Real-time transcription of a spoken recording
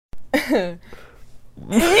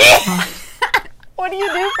What do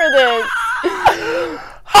you do for this?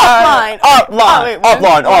 Offline.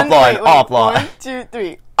 Offline. 1, 2,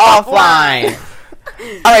 3. Offline.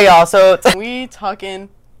 All right, y'all. So we talking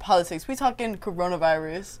politics. We talking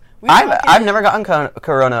coronavirus. I've never gotten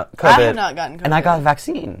COVID. I have not gotten COVID. And I got a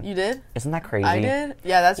vaccine. You did? Isn't that crazy? I did?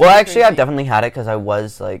 Yeah, that's well, really actually, crazy. I've definitely had it because I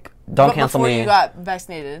was like, don't cancel before me. You got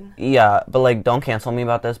vaccinated. Yeah, but like, don't cancel me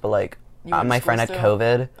about this. But like, my friend had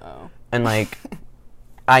COVID, and like,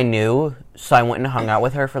 I knew, so I went and hung out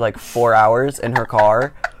with her for like 4 hours in her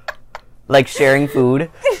car, like sharing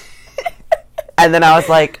food. And then I was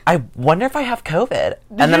like, I wonder if I have COVID.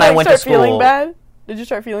 And then I went to school. Feeling bad? Did you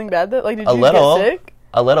start feeling bad? Like, did you get sick?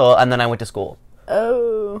 A little, and then I went to school.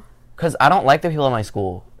 Oh. Because I don't like the people in my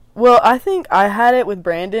school. Well, I think I had it with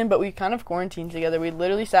Brandon, but we kind of quarantined together. We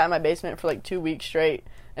literally sat in my basement for like 2 weeks straight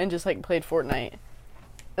and just like played Fortnite.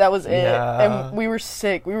 That was it. Yeah. And we were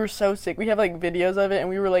sick. We were so sick. We have like videos of it, and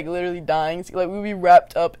we were like literally dying. Like, we'd be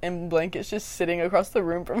wrapped up in blankets just sitting across the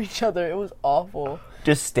room from each other. It was awful.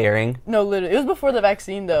 Just staring. No, literally. It was before the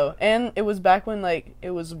vaccine, though. And it was back when, like, it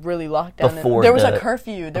was really locked down. Before there was a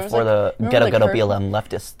curfew. Before the ghetto BLM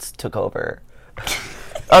leftists took over.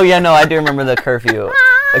 Oh, yeah, no, I do remember the curfew.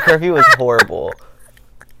 The curfew was horrible.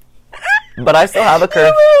 But I still have a curfew.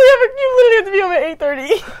 You literally have to be home at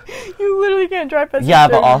 8:30. You literally can't drive past 8:30. Yeah,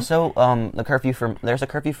 but also, there's a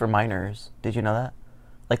curfew for minors. Did you know that?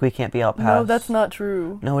 Like, we can't be out past. No, that's not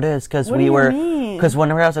true. No, it is, because mean? Because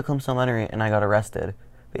whenever I was at Clemson Elementary and I got arrested,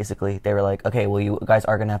 basically, they were like, okay, well, you guys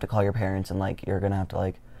are going to have to call your parents and, like, you're going to have to,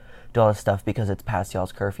 like, do all this stuff because it's past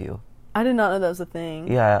y'all's curfew. I did not know that was a thing.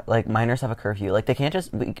 Yeah, like, minors have a curfew. Like, they can't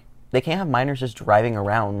have minors just driving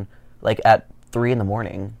around, like, at 3 in the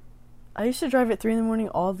morning. I used to drive at 3 in the morning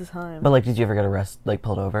all the time. But, like, did you ever get arrested, like,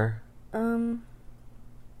 pulled over?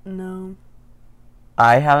 No.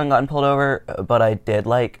 I haven't gotten pulled over, but I did,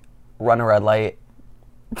 like, run a red light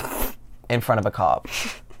in front of a cop.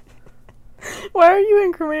 Why are you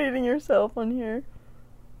incriminating yourself on here?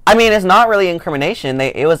 I mean, it's not really incrimination.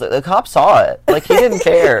 The cop saw it. Like, he didn't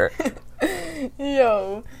care.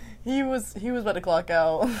 Yo, he was about to clock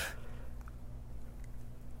out.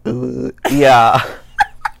 Yeah.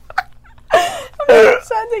 I'm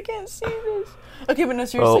sad they can't see this. Okay, but no,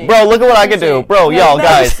 seriously. Oh, bro, look at what I can do. Bro, y'all,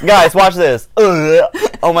 guys, watch this.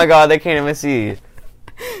 Oh my god, they can't even see.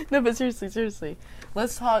 No, but seriously.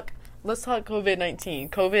 Let's talk COVID-19.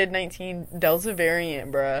 COVID-19 Delta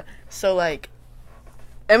variant, bruh. So, like,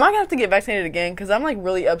 am I gonna have to get vaccinated again? Because I'm, like,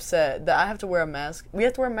 really upset that I have to wear a mask. We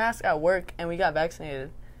have to wear a mask at work, and we got vaccinated.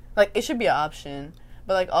 Like, it should be an option.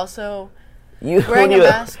 But, like, also, wearing a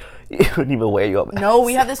mask... You wouldn't even wear you up. No,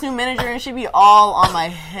 we have this new manager, and she'd be all on my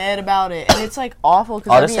head about it. And it's, like, awful,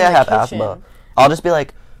 because I'll just say I have asthma. I'll just be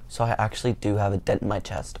like, so I actually do have a dent in my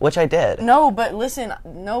chest, which I did. No, but listen,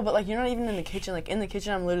 like, you're not even in the kitchen. Like, in the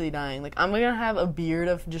kitchen, I'm literally dying. Like, I'm gonna have a beard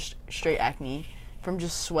of just straight acne from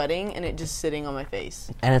just sweating and it just sitting on my face.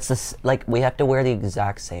 And it's this, like, we have to wear the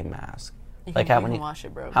exact same mask. You like, can wash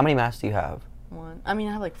it, bro. How many masks do you have? 1. I mean,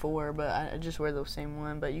 I have, like, 4, but I just wear the same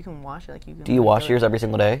one. But you can wash it, like, you can... Do you wash yours every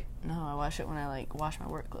single day? No, I wash it when I, like, wash my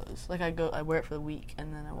work clothes. Like, I wear it for the week,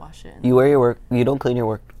 and then I wash it. You don't clean your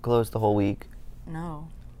work clothes the whole week? No.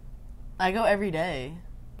 I go every day.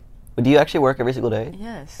 But do you actually work every single day?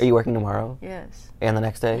 Yes. Are you working tomorrow? Yes. And the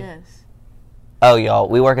next day? Yes. Oh, y'all,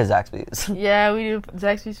 we work at Zaxby's. Yeah, we do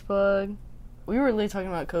Zaxby's plug. We were really talking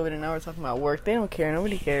about COVID, and now we're talking about work. They don't care.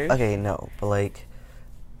 Nobody cares. Okay, no, but, like,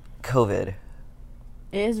 COVID...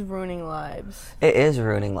 It is ruining lives. It is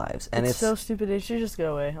ruining lives. And it's so stupid. It should just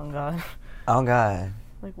go away. Oh, God. Oh, God.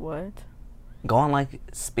 Like, what? Go on, like,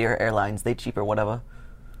 Spirit Airlines. They cheaper, whatever.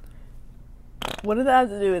 What does that have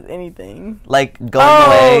to do with anything? Like, going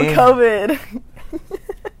away. Oh, COVID.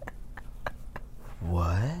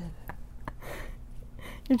 What?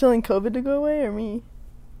 You're telling COVID to go away or me?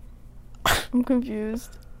 I'm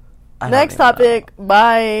confused. Next topic.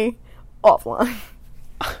 Bye. Offline.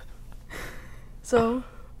 So,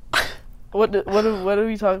 what are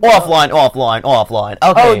we talking about? Offline.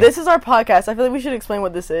 Okay. Oh, this is our podcast. I feel like we should explain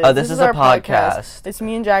what this is. Oh, this is our podcast. It's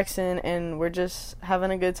me and Jackson, and we're just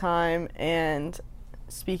having a good time and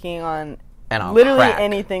speaking on literally crack.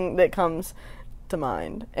 anything that comes to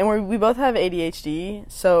mind. And we both have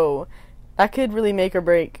ADHD, so that could really make or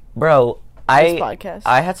break this podcast.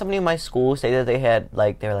 I had somebody in my school say that they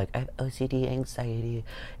were like, I have OCD, anxiety,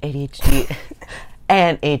 ADHD,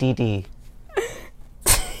 and ADD.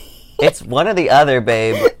 It's one or the other,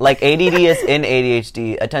 babe. Like, ADD is in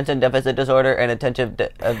ADHD, attention deficit disorder, and attention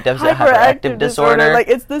deficit hyperactive disorder. Like,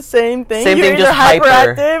 it's the same thing. Same you're thing, either just hyper.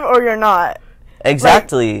 hyperactive or you're not.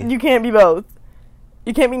 Exactly. Like, you can't be both.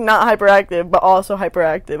 You can't be not hyperactive, but also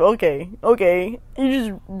hyperactive. Okay. You're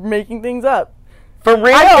just making things up. For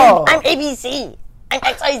real. I'm ABC. I'm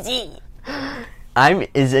XYZ. I'm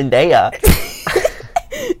Zendaya.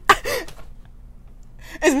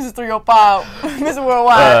 It's Mr. 305. Mr.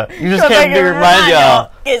 Worldwide. You just can't remind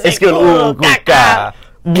y'all. It's good.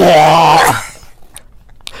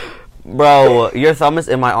 Bro, your thumb is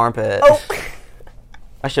in my armpit. Oh.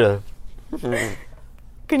 I should have.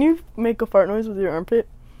 Can you make a fart noise with your armpit?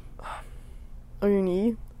 Or your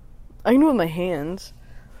knee? I can do it with my hands.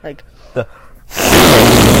 Like.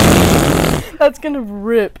 That's gonna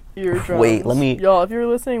rip eardrums. Wait, let me. Y'all, if you're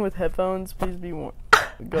listening with headphones, please be warned.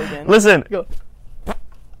 Go again. Listen. Go.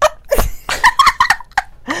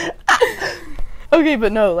 Okay,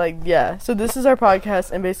 but no, like, yeah. So this is our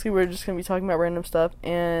podcast, and basically we're just gonna be talking about random stuff.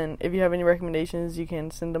 And if you have any recommendations, you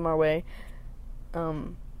can send them our way.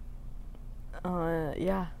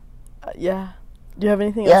 Yeah. Do you have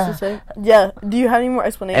anything else to say? Yeah. Do you have any more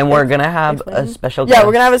explanations? And we're gonna have a special guest. Yeah,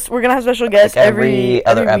 we're gonna have special guests like every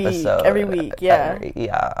other episode. Every week, yeah.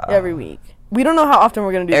 Every week. We don't know how often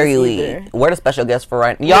we're gonna do every this week. either. We're the special guest for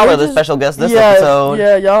right. Y'all are the special guest this episode.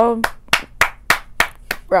 Yeah, y'all.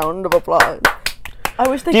 Round of applause. I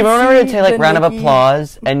wish they. Do you could remember see to say like the round of Nikki-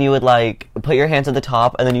 applause, and you would like put your hands at the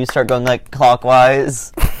top, and then you start going like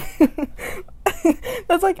clockwise?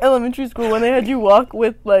 That's like elementary school when they had you walk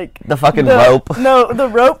with like The fucking rope. No, the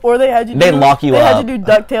rope, or they had you. They lock you They up. had you do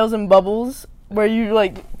DuckTales and bubbles, where you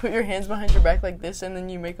like put your hands behind your back like this, and then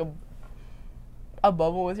you make a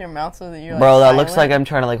bubble with your mouth so that you're. Like, Bro, that silent. looks like I'm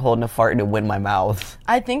trying to like hold in a fart to win my mouth.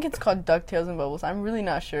 I think it's called DuckTales and bubbles. I'm really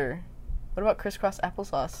not sure. What about crisscross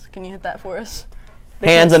applesauce? Can you hit that for us?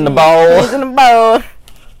 Hands in the bowl. Hands in the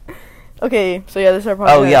bowl. Okay, so yeah, this is our podcast.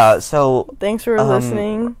 Oh yeah, so Thanks for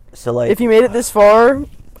listening. so like If you made it this far,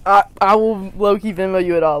 I will low-key Venmo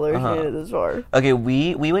you $1 if you made it this far. okay,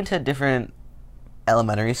 we went to different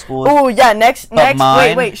elementary schools. Oh yeah, next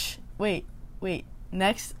mine- wait.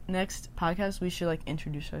 Next podcast we should like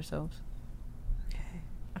introduce ourselves.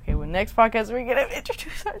 Okay, well next podcast we're gonna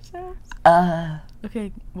introduce ourselves.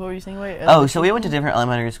 Okay, what were you saying? Wait. So we went to different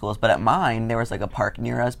elementary schools, but at mine there was like a park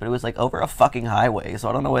near us, but it was like over a fucking highway, so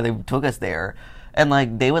I don't know why they took us there. And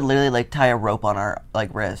like they would literally like tie a rope on our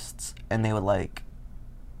like wrists, and they would like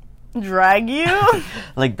drag you.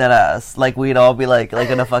 like that ass. Like we'd all be like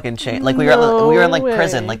in a fucking chain. Like we were in like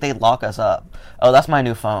prison. way. Like they'd lock us up. Oh, that's my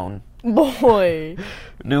new phone. Boy.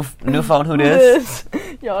 New phone. Who dis?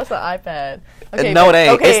 Yo, it's an iPad. Okay, No, it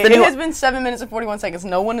ain't. Okay, It's the new- it has been 7 minutes and 41 seconds.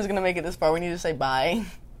 No one is gonna make it this far. We need to say bye.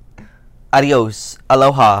 Adios.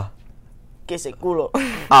 Aloha. Que se culo.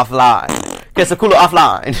 Offline. Que se culo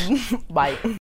offline. Bye.